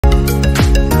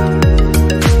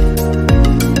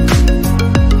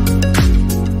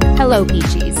Hello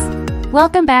Peachies!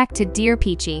 Welcome back to Dear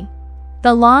Peachie.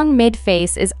 The long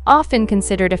mid-face is often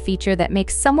considered a feature that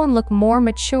makes someone look more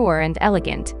mature and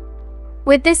elegant.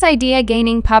 With this idea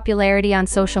gaining popularity on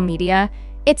social media,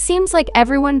 it seems like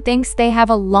everyone thinks they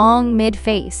have a long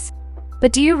mid-face.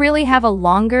 But do you really have a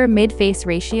longer mid-face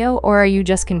ratio, or are you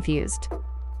just confused?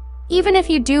 Even if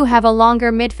you do have a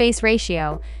longer mid-face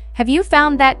ratio, have you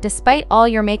found that despite all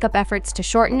your makeup efforts to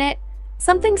shorten it,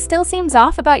 something still seems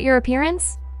off about your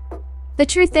appearance? The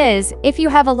truth is, if you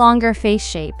have a longer face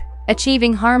shape,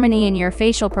 achieving harmony in your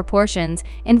facial proportions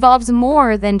involves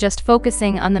more than just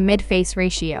focusing on the mid-face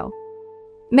ratio.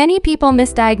 Many people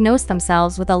misdiagnose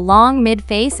themselves with a long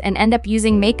mid-face and end up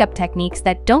using makeup techniques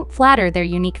that don't flatter their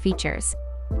unique features.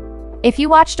 If you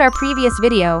watched our previous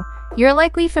video, you're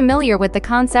likely familiar with the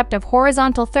concept of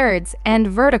horizontal thirds and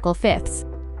vertical fifths.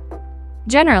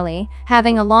 Generally,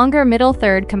 having a longer middle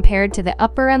third compared to the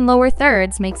upper and lower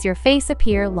thirds makes your face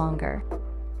appear longer.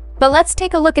 But let's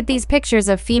take a look at these pictures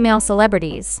of female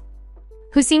celebrities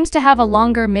who seems to have a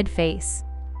longer mid-face.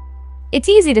 It's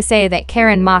easy to say that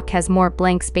Karen Mok has more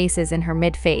blank spaces in her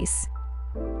mid-face.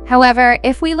 However,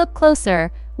 if we look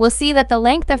closer, we'll see that the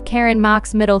length of Karen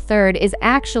Mok's middle third is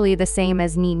actually the same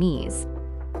as Mimi's.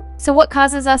 So what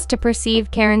causes us to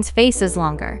perceive Karen's face as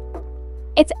longer?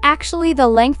 It's actually the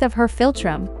length of her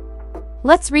philtrum.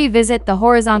 Let's revisit the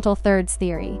horizontal thirds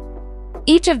theory.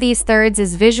 Each of these thirds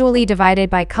is visually divided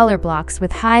by color blocks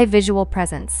with high visual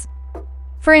presence.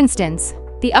 For instance,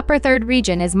 the upper third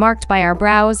region is marked by our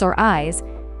brows or eyes,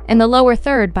 and the lower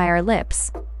third by our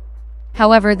lips.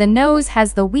 However, the nose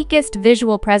has the weakest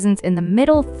visual presence in the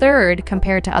middle third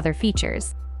compared to other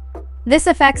features. This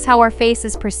affects how our face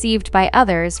is perceived by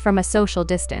others from a social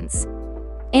distance.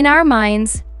 In our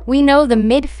minds, we know the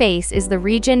mid-face is the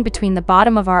region between the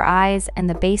bottom of our eyes and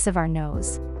the base of our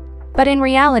nose. But in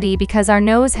reality, because our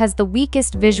nose has the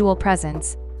weakest visual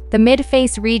presence, the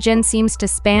mid-face region seems to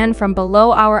span from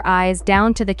below our eyes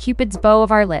down to the cupid's bow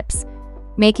of our lips,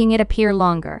 making it appear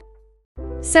longer.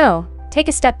 So, take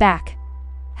a step back.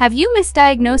 Have you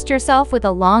misdiagnosed yourself with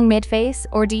a long mid-face,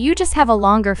 or do you just have a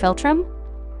longer philtrum?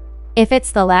 If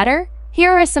it's the latter,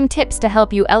 here are some tips to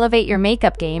help you elevate your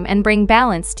makeup game and bring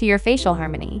balance to your facial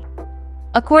harmony.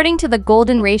 According to the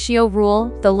golden ratio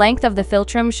rule, the length of the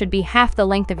philtrum should be half the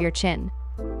length of your chin.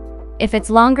 If it's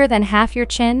longer than half your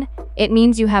chin, it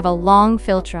means you have a long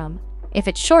philtrum. If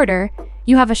it's shorter,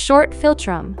 you have a short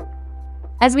philtrum.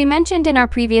 As we mentioned in our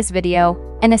previous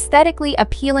video, an aesthetically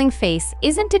appealing face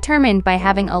isn't determined by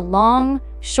having a long,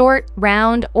 short,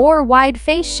 round, or wide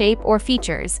face shape or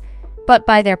features, but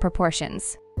by their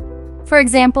proportions. For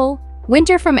example,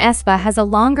 Winter from aespa has a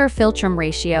longer philtrum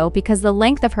ratio because the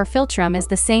length of her philtrum is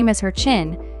the same as her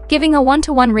chin, giving a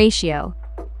 1:1 ratio.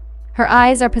 Her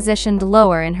eyes are positioned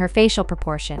lower in her facial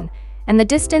proportion, and the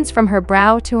distance from her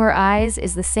brow to her eyes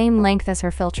is the same length as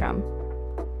her philtrum.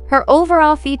 Her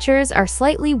overall features are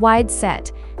slightly wide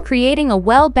set, creating a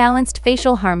well-balanced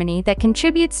facial harmony that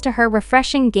contributes to her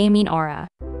refreshing gaming aura.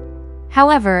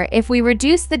 However, if we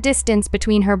reduce the distance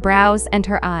between her brows and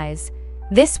her eyes,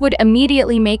 this would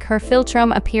immediately make her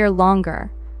philtrum appear longer,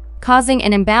 causing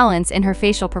an imbalance in her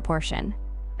facial proportion.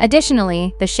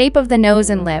 Additionally, the shape of the nose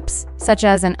and lips, such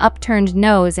as an upturned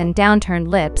nose and downturned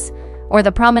lips, or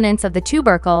the prominence of the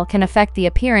tubercle can affect the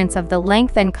appearance of the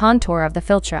length and contour of the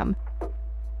philtrum.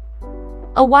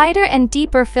 A wider and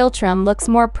deeper philtrum looks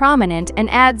more prominent and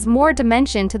adds more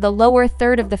dimension to the lower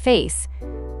third of the face,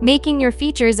 making your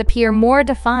features appear more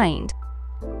defined.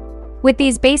 With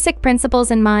these basic principles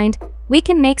in mind, we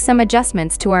can make some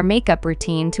adjustments to our makeup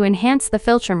routine to enhance the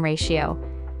philtrum ratio,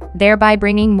 thereby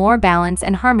bringing more balance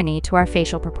and harmony to our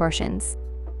facial proportions.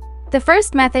 The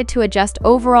first method to adjust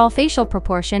overall facial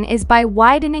proportion is by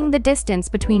widening the distance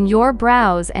between your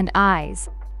brows and eyes.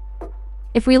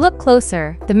 If we look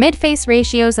closer, the mid-face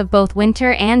ratios of both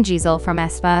Winter and Giselle from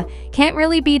aespa can't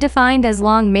really be defined as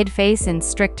long mid-face in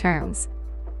strict terms.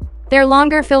 Their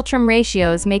longer philtrum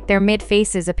ratios make their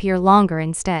mid-faces appear longer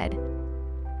instead.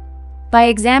 By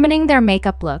examining their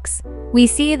makeup looks, we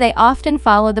see they often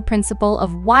follow the principle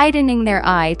of widening their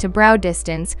eye to brow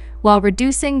distance while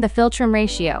reducing the philtrum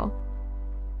ratio.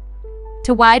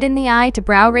 To widen the eye to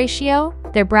brow ratio,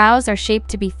 their brows are shaped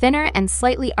to be thinner and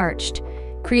slightly arched,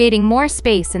 creating more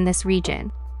space in this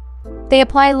region. They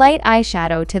apply light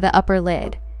eyeshadow to the upper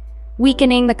lid,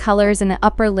 weakening the colors in the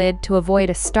upper lid to avoid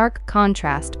a stark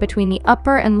contrast between the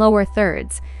upper and lower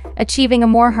thirds, achieving a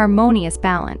more harmonious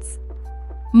balance.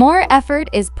 More effort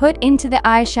is put into the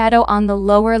eyeshadow on the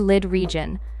lower lid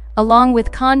region, along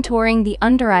with contouring the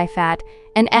under-eye fat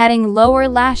and adding lower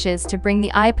lashes to bring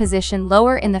the eye position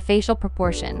lower in the facial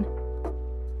proportion.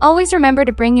 Always remember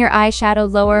to bring your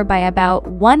eyeshadow lower by about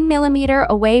 1 millimeter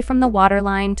away from the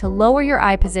waterline to lower your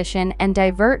eye position and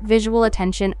divert visual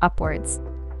attention upwards.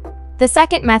 The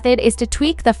second method is to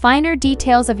tweak the finer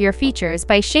details of your features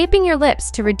by shaping your lips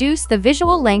to reduce the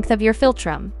visual length of your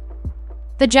philtrum.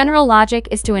 The general logic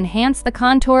is to enhance the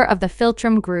contour of the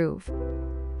philtrum groove.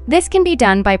 This can be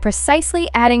done by precisely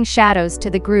adding shadows to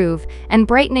the groove and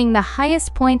brightening the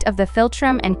highest point of the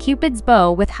philtrum and Cupid's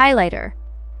bow with highlighter.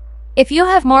 If you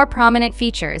have more prominent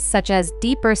features, such as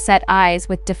deeper set eyes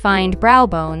with defined brow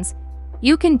bones,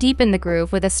 you can deepen the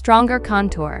groove with a stronger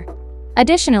contour.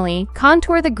 Additionally,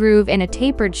 contour the groove in a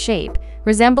tapered shape,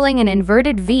 resembling an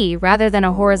inverted V rather than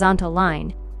a horizontal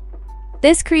line.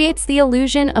 This creates the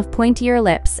illusion of pointier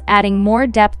lips, adding more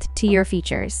depth to your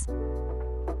features.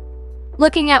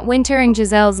 Looking at Winter and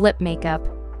Giselle's lip makeup,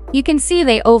 you can see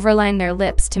they overline their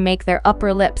lips to make their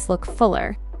upper lips look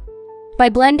fuller. By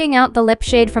blending out the lip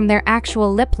shade from their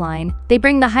actual lip line, they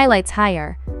bring the highlights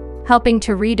higher, helping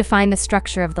to redefine the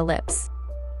structure of the lips.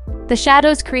 The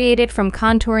shadows created from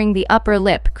contouring the upper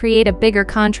lip create a bigger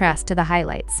contrast to the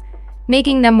highlights,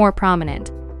 making them more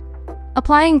prominent.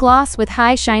 Applying gloss with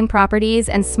high shine properties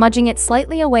and smudging it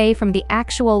slightly away from the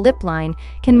actual lip line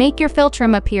can make your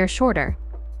philtrum appear shorter.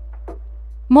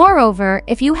 Moreover,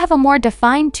 if you have a more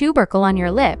defined tubercle on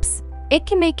your lips, it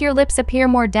can make your lips appear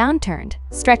more downturned,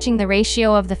 stretching the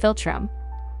ratio of the philtrum.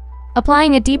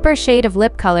 Applying a deeper shade of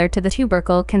lip color to the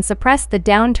tubercle can suppress the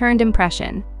downturned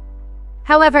impression.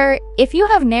 However, if you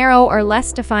have narrow or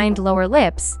less defined lower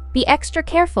lips, be extra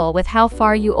careful with how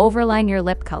far you overline your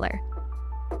lip color.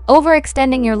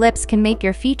 Overextending your lips can make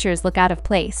your features look out of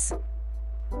place.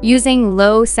 Using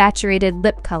low saturated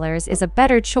lip colors is a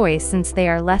better choice since they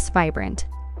are less vibrant.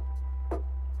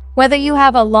 Whether you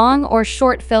have a long or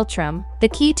short philtrum, the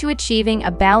key to achieving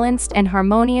a balanced and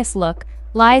harmonious look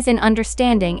lies in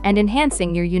understanding and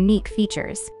enhancing your unique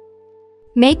features.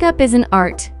 Makeup is an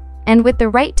art, and with the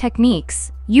right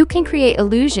techniques, you can create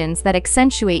illusions that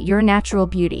accentuate your natural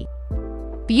beauty.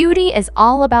 Beauty is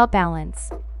all about balance,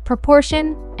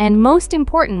 proportion, and most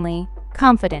importantly,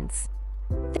 confidence.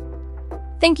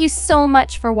 Thank you so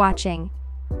much for watching.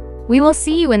 We will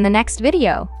see you in the next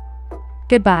video.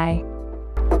 Goodbye.